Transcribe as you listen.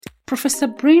Professor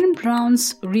Brain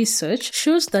Brown's research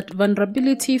shows that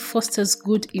vulnerability fosters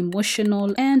good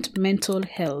emotional and mental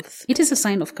health. It is a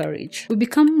sign of courage. We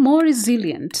become more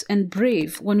resilient and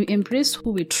brave when we embrace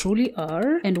who we truly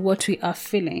are and what we are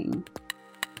feeling.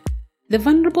 The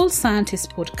Vulnerable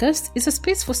Scientist podcast is a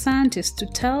space for scientists to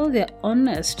tell their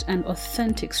honest and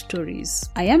authentic stories.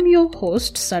 I am your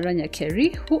host, Sarah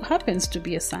Nyakeri, who happens to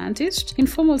be a scientist,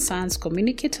 informal science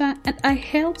communicator, and I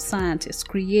help scientists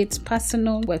create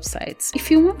personal websites.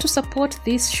 If you want to support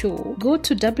this show, go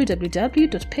to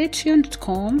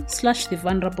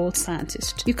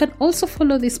www.patreon.com/thevulnerable-scientist. You can also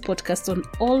follow this podcast on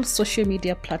all social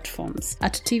media platforms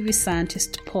at TV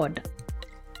Scientist Pod.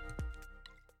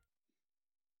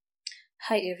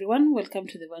 Hi everyone, welcome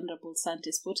to the Vulnerable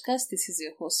Scientist podcast. This is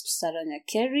your host Sarah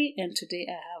Nyakeri, and today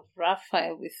I have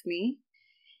Rafael with me.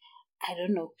 I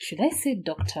don't know, should I say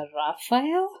Dr.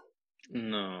 Rafael?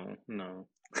 No.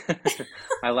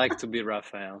 I like to be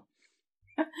Rafael.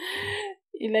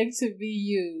 You like to be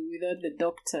you without the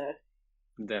doctor?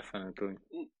 Definitely.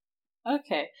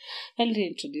 Okay, kindly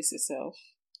introduce yourself.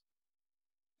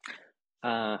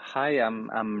 Hi,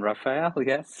 I'm Rafael.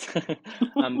 Yes,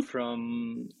 I'm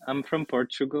from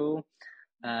Portugal.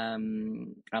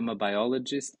 I'm a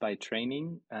biologist by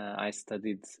training. I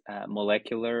studied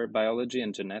molecular biology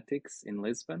and genetics in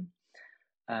Lisbon.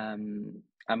 I'm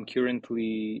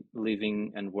currently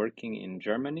living and working in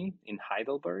Germany, in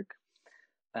Heidelberg,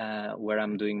 where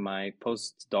I'm doing my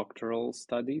postdoctoral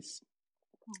studies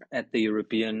at the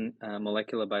European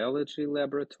Molecular Biology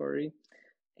Laboratory.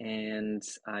 And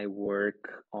I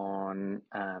work on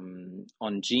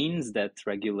genes that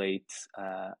regulate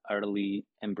early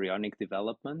embryonic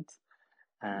development,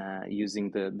 using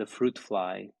the fruit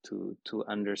fly to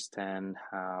understand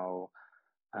how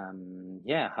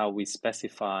we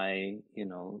specify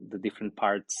the different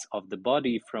parts of the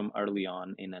body from early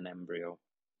on in an embryo.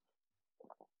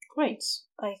 Great.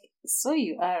 So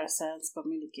you are a science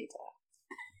communicator.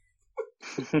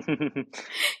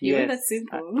 You Yes, are that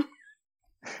simple.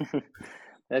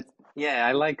 I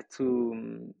like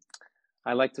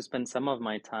to spend some of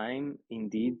my time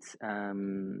indeed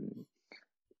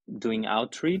doing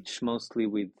outreach, mostly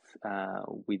with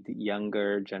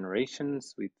younger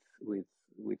generations, with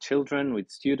children, with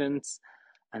students.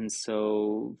 And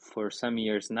so for some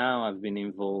years now, I've been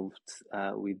involved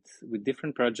with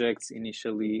different projects,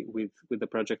 initially with a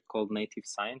project called Native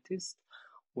Scientist,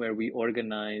 where we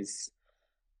organize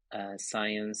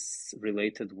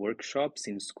science-related workshops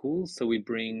in schools. So we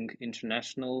bring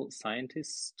international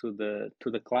scientists to the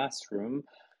classroom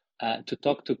to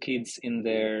talk to kids in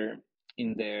their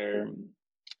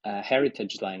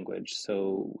heritage language.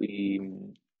 So we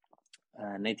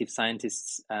Native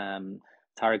Scientists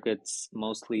targets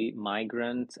mostly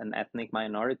migrant and ethnic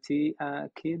minority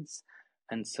kids.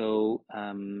 And so,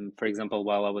 for example,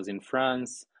 while I was in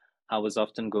France, I was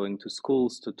often going to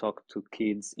schools to talk to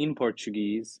kids in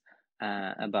Portuguese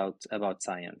about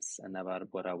science and about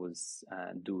what I was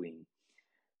doing.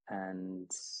 And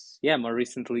more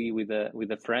recently, with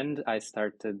a friend, I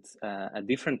started a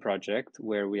different project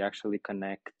where we actually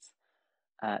connect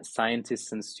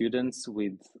scientists and students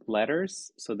with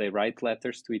letters. So they write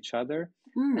letters to each other,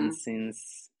 and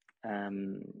since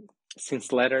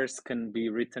letters can be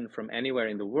written from anywhere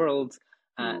in the world.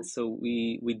 So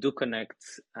we do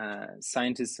connect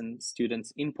scientists and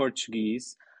students in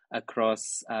Portuguese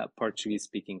across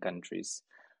Portuguese-speaking countries.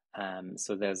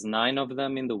 So there's 9 of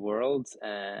them in the world,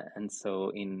 and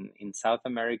so in South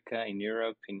America, in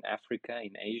Europe, in Africa,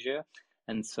 in Asia.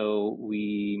 And so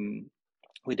we're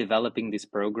developing these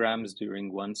programs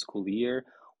during one school year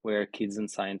where kids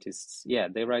and scientists,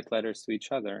 they write letters to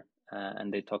each other,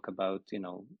 and they talk about,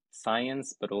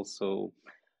 science, but also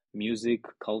music,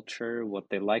 culture, what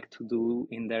they like to do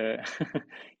in their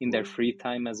free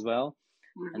time as well.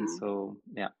 And so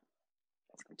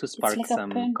to spark like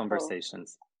some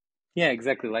conversations. Yeah,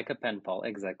 exactly, like a pen pal.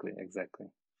 Exactly.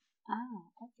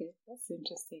 Okay, that's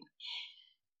interesting.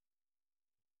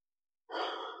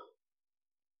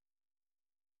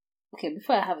 Okay,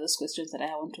 before I have those questions that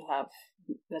I want to have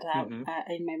that are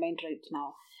in my mind right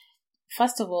now,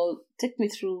 first of all, take me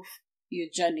through your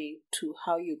journey to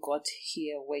how you got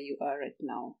here where you are right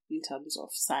now in terms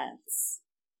of science.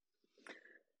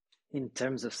 In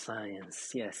terms of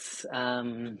science, yes.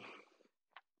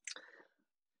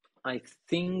 I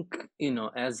think,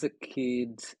 as a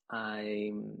kid,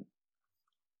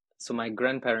 so my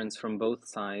grandparents from both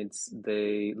sides,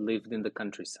 they lived in the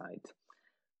countryside.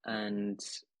 And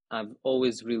I've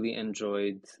always really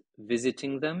enjoyed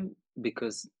visiting them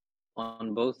because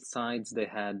on both sides they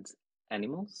had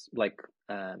animals, like,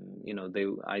 they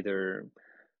either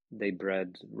they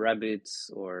bred rabbits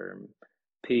or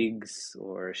pigs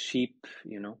or sheep,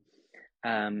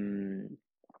 Um,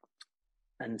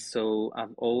 and so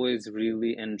I've always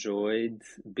really enjoyed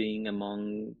being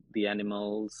among the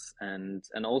animals and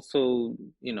also,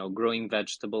 growing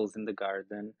vegetables in the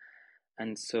garden.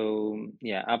 And so,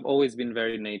 yeah, I've always been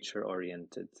very nature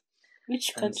oriented.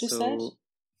 Which And countryside? so,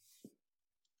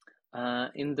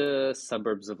 in the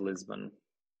suburbs of Lisbon.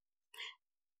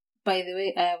 By the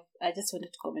way, I just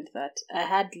wanted to comment that I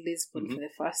had Lisbon Hmm. for the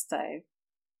first time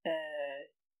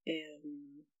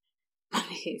in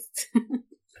Money Heist.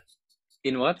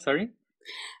 In what? Sorry?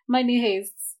 Money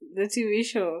Heist, the TV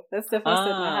show. That's the first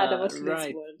time I heard about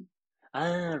Right.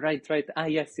 Lisbon. Right.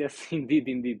 Yes,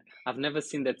 indeed. I've never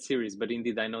seen that series, but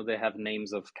indeed, I know they have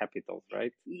names of capitals,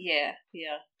 right? Yeah.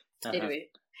 Uh-huh. Anyway,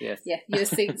 Yes. yeah, you're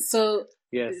saying so.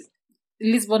 Yes.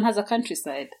 Lisbon has a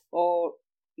countryside, or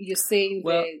you're saying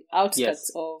Well, the outskirts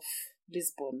yes. of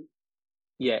Lisbon?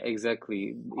 Yeah,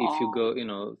 exactly. If you Oh.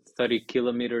 go, 30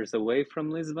 kilometers away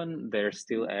from Lisbon, there are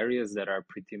still areas that are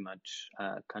pretty much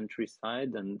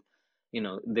countryside, and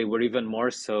they were even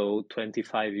more so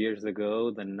 25 years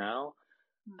ago than now.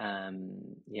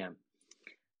 Yeah.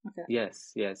 Okay.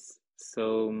 Yes.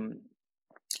 So,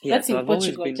 yeah, That's so in I've always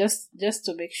Portugal, been. just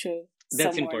to make sure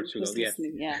That's in someone Portugal, who's yes.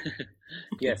 listening, yeah.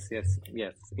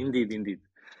 Yes. Indeed.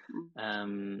 Mm.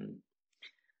 Um,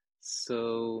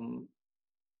 so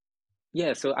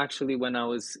yeah, so actually when I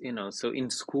was, so in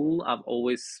school, I've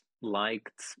always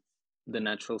liked the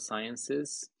natural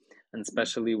sciences, and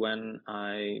especially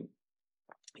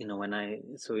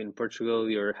so in Portugal,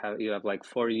 you have like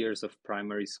 4 years of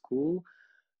primary school,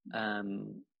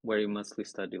 where you mostly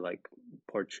study like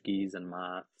Portuguese and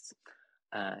maths,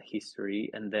 history,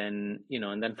 and then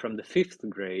from the fifth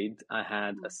grade, I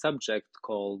had a subject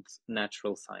called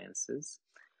natural sciences.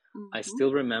 I Mm-hmm.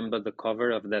 still remember the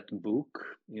cover of that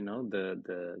book,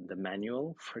 the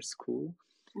manual for school.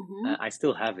 Mm-hmm. I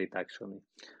still have it actually.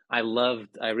 I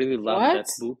really loved What?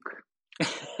 that book.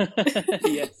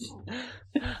 Yes.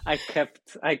 I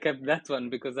kept that one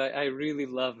because I really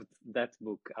loved that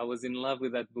book. I was in love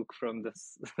with that book from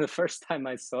the first time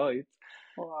I saw it.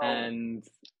 Wow. And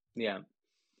yeah,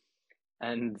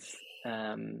 and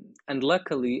and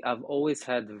luckily I've always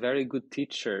had very good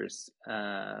teachers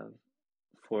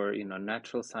for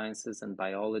natural sciences and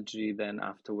biology. Then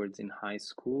afterwards in high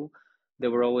school, they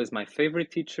were always my favorite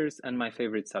teachers and my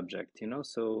favorite subject.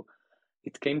 So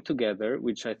it came together,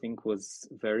 which I think was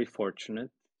very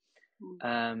fortunate.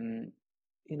 um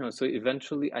so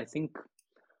eventually I think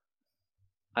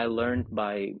I learned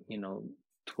by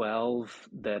 12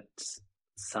 that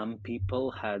some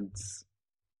people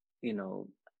you know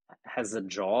has a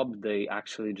job, they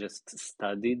actually just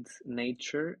studied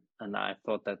nature, and I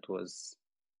thought that was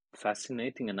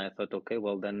fascinating, and I thought, okay,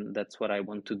 well, then that's what I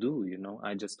want to do.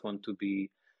 I just want to be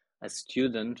a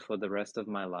student for the rest of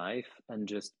my life and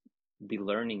just be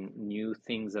learning new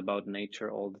things about nature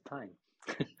all the time.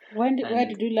 Where And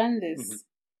did you learn mhm. this?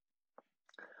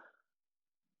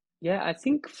 Yeah, I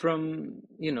think from,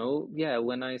 yeah,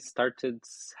 when I started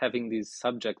having this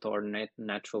subject or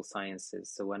natural sciences.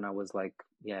 So when I was like,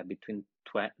 yeah, between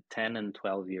 10 and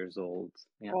 12 years old.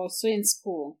 Yeah. Also in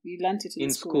school. You learned it in In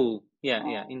school. school.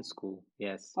 Yeah, in Oh. school.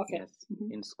 Yes, Okay. yes,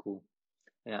 Mm-hmm. in school.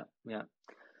 Yeah.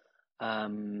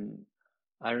 Um,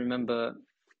 I remember,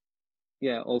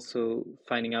 yeah, also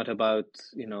finding out about,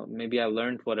 maybe I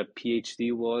learned what a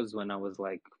PhD was when I was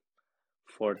like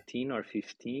 14 or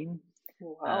 15.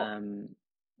 Wow. Um,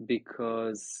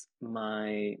 because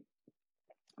my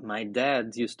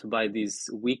dad used to buy this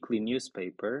weekly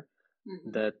newspaper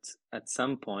Mm-hmm. that at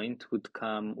some point would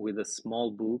come with a small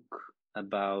book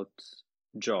about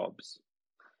jobs.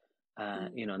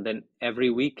 And then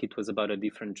every week it was about a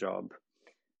different job.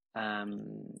 Like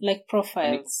And it,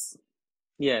 profiles.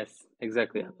 yes,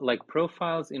 exactly. Mm. Like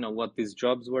profiles, what these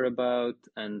jobs were about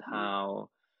and Mm.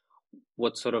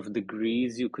 what sort of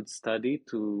degrees you could study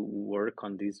to work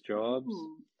on these jobs.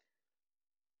 Mm.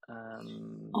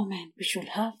 Um, Oh man, we should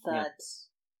have yeah. that.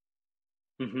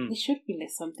 Hmm. There should be like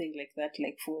something like that,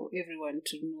 like for everyone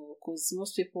to know, because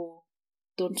most people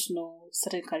don't know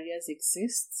certain careers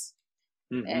exist,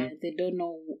 Hmm. and they don't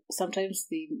know. Sometimes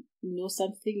they know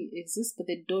something exists, but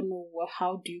they don't know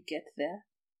how do you get there.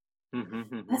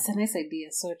 Hmm. That's a nice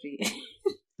idea. Sorry.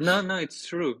 No, it's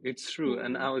true. It's true.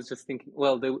 And Mm, I was just thinking,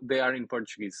 well, they are in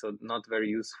Portuguese, so not very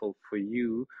useful for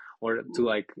you or to mm.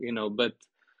 like, but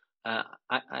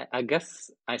I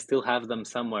guess I still have them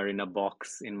somewhere in a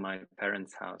box in my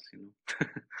parents' house.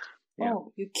 Yeah.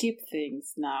 Oh, you keep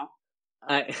things now.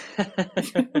 I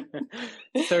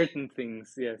certain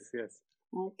things, yes.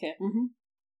 Okay. Mm-hmm.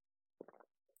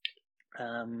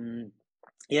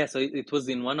 Yeah, so it was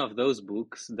in one of those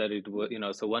books that it was,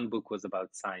 so one book was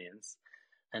about science,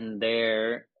 and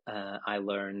there I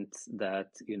learned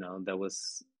that, there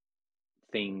was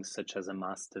things such as a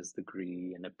master's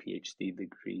degree and a PhD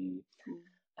degree.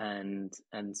 And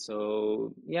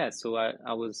so, yeah, so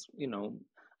I was,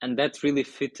 and that really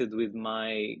fitted with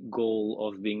my goal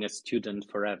of being a student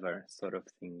forever, sort of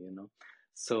thing.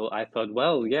 So I thought,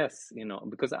 well, yes,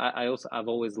 because I've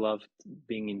always loved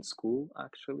being in school,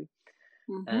 actually.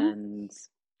 And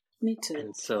Me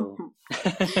too. so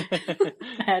I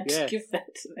had to yes. give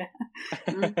that.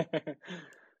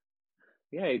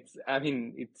 Yeah,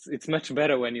 it's much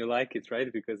better when you like it, right?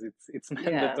 Because it's Yeah.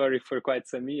 mandatory for quite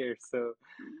some years. So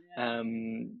Yeah.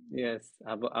 yes,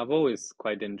 I've always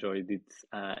quite enjoyed it,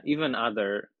 even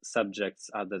other subjects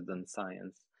other than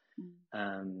science.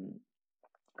 Um,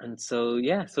 and so,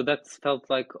 yeah, so that felt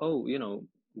like, oh,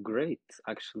 great.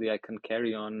 Actually, I can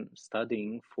carry on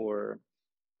studying for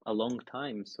a long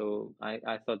time. So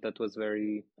I thought that was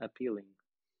very appealing.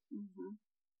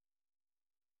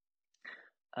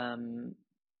 Um,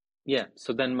 yeah,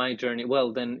 so then my journey,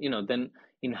 well, then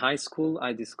in high school,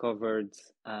 I discovered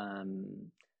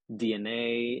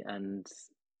DNA and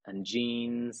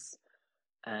genes,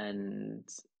 and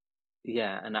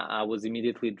yeah, and I was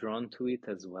immediately drawn to it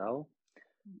as well.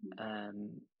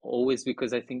 Always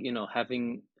because I think,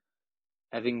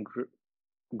 having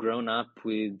grown up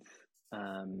with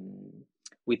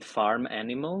farm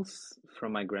animals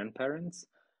from my grandparents,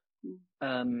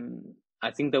 I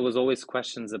think there was always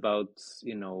questions about,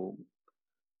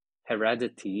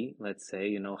 heredity, let's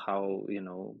say, how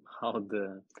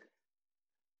the,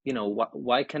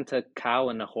 why can't a cow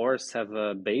and a horse have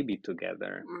a baby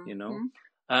together,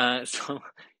 so,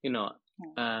 you know,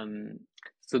 um,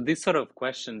 so these sort of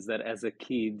questions that as a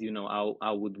kid,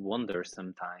 I would wonder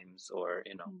sometimes, or,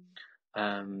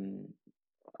 um,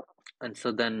 and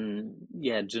so then,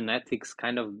 yeah, genetics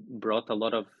kind of brought a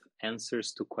lot of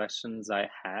answers to questions I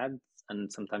had,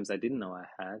 and sometimes I didn't know I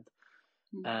had.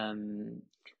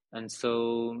 And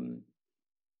so,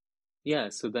 yeah,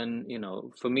 so then,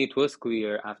 for me, it was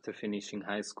clear after finishing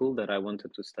high school that I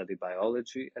wanted to study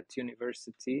biology at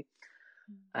university.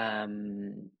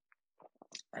 And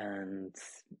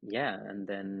yeah, and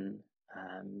then,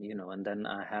 and then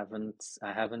I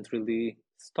haven't really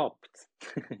stopped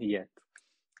yet.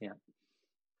 Yeah.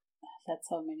 That's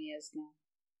how many years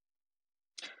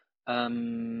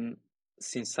now?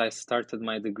 Since I started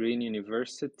my degree in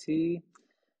university,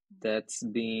 that's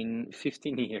been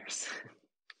 15 years.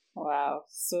 Wow.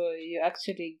 So you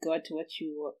actually got what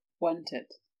you wanted.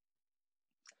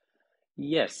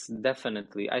 Yes,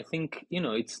 definitely. I think,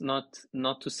 it's not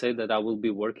to say that I will be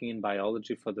working in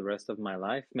biology for the rest of my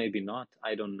life. Maybe not.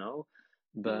 I don't know.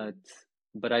 But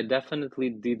but I definitely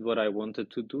did what I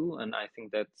wanted to do, and I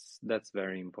think that's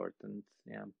very important.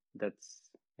 Yeah. That's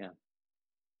yeah.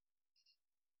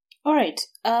 All right.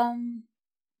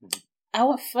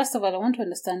 First of all, I want to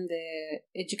understand the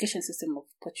education system of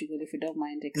Portugal, if you don't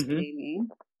mind explaining.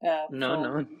 No,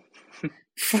 no.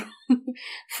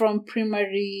 From from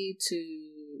primary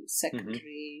to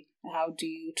secondary, how do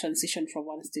you transition from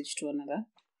one stage to another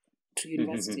to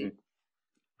university?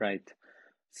 Right.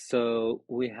 So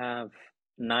we have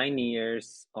 9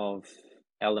 years of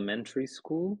elementary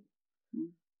school.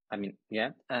 I mean,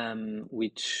 yeah,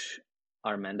 which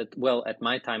are well, at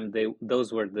my time,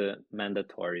 those were the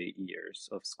mandatory years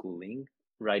of schooling.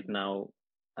 Right now,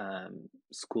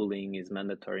 schooling is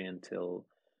mandatory until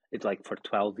it's like for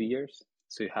 12 years.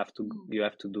 So you have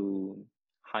to do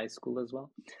high school as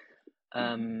well.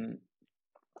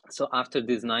 So after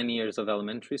these 9 years of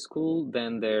elementary school,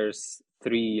 then there's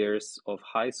 3 years of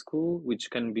high school, which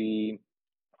can be,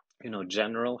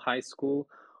 general high school,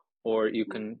 or you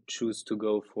can choose to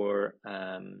go for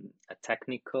a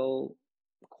technical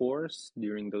course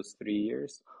during those 3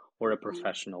 years, or a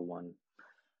professional one.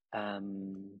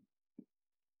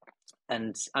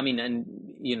 And I mean, and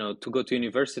to go to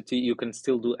university, you can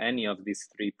still do any of these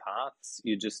three paths.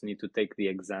 You just need to take the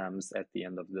exams at the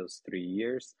end of those 3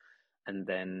 years, and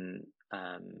then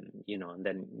and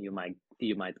then you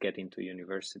might get into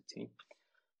university.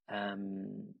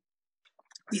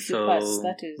 If you pass, So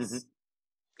that is.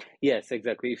 yes,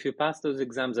 exactly. If you pass those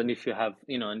exams, and if you have,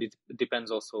 and it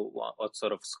depends also what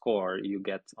sort of score you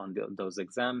get on those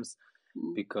exams,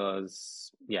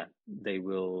 because yeah, they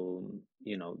will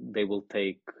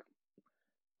take,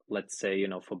 let's say,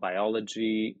 for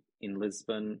biology in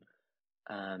Lisbon,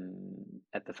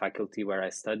 at the faculty where I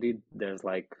studied, there's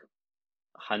like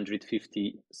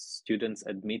 150 students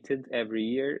admitted every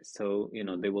year. So,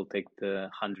 they will take the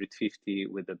 150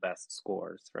 with the best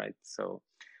scores, right? So,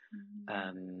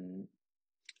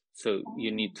 So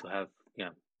you need to have, yeah.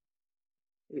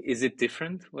 Is it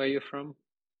different where you're from?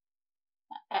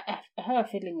 I have a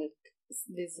feeling like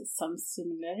there's some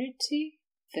similarity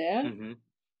there, Mm-hmm.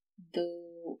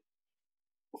 though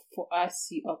for us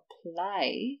you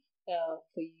apply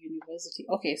for university.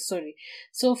 Okay, sorry.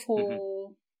 So Mm-hmm.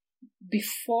 for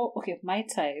before, okay, my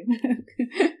time,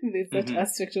 there's that Mm-hmm.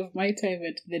 aspect of my time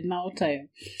and the now time.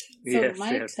 So Yes,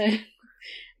 yes.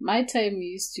 my time we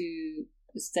used to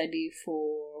study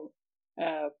for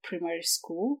primary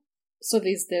school. So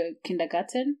there's the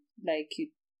kindergarten,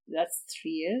 that's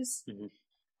 3 years. Mm-hmm.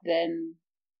 Then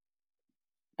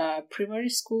primary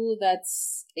school,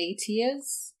 that's 8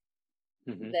 years.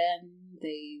 Mm-hmm. Then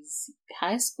there's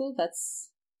high school, that's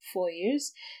 4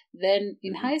 years. Then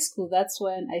in Mm-hmm. high school, that's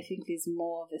when I think there's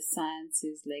more of the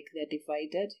sciences, like they're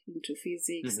divided into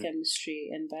physics, Mm-hmm. chemistry,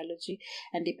 and biology.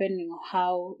 And depending on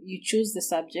how you choose the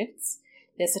subjects,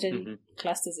 there are certain Mm-hmm.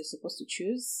 clusters you're supposed to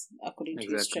choose according to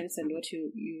your Exactly. strengths and Mm-hmm. what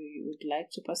you would like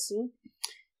to pursue.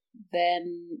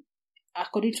 Then,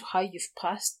 according to how you've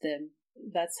passed them,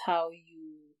 that's how you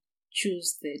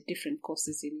choose the different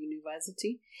courses in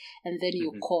university. And then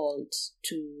you're Mm-hmm. called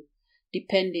to,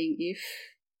 depending if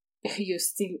you're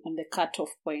still on the cutoff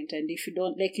point, and if you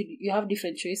don't, like, you have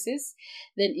different choices.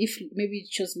 Then if maybe you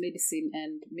chose medicine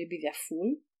and maybe they're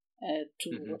full to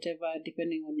Mm-hmm. whatever,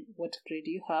 depending on what grade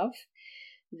you have,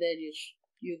 then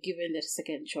you're given the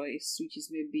second choice, which is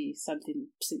maybe something,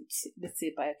 let's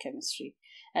say biochemistry.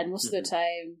 And most of the Mm-hmm.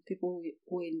 time, people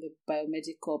who are in the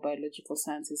biomedical, biological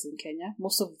sciences in Kenya,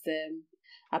 most of them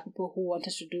are people who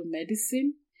wanted to do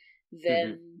medicine. Mm-hmm.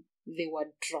 Then they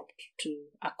were dropped to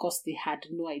a course they had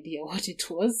no idea what it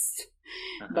was.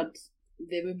 Uh-huh. But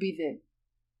they maybe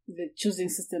the choosing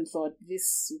system thought it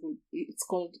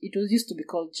was used to be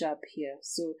called JAB here.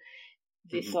 So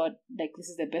they Mm-hmm. thought like this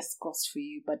is the best course for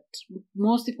you, but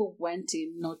most people went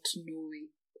in not knowing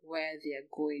where they are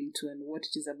going to and what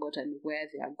it is about and where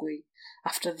they are going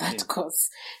after that Yeah. course.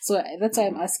 So that's why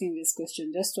I'm Mm-hmm. asking this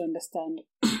question, just to understand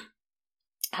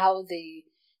how the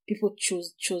people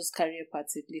chose career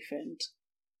paths in different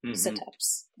Mm-hmm.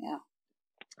 setups. Yeah.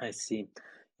 I see.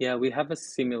 Yeah, we have a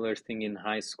similar thing in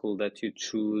high school that you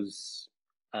choose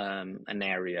an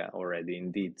area already,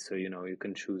 indeed. So, you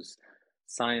can choose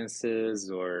sciences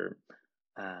or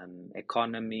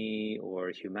economy or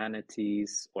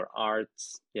humanities or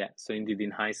arts. Yeah, so indeed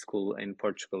in high school in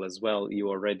Portugal as well, you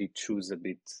already choose a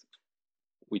bit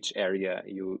which area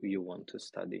you want to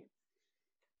study.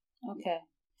 Okay.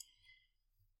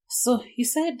 So you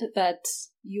said that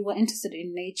you were interested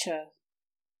in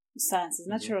sciences,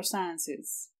 Mm-hmm. natural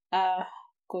sciences.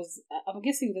 Because I'm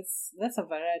guessing that's a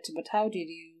variety, but how did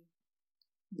you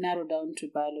narrow down to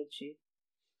biology?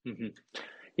 Mm-hmm.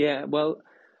 Yeah, well,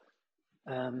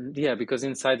 yeah, because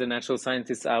inside the natural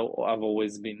scientists, I've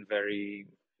always been very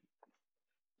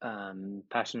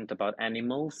passionate about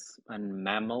animals and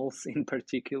mammals in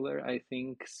particular, I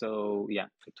think. So yeah,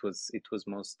 it was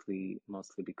mostly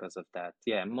because of that.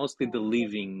 Yeah, mostly the Okay.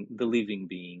 living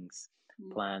beings,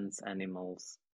 Mm. plants, animals.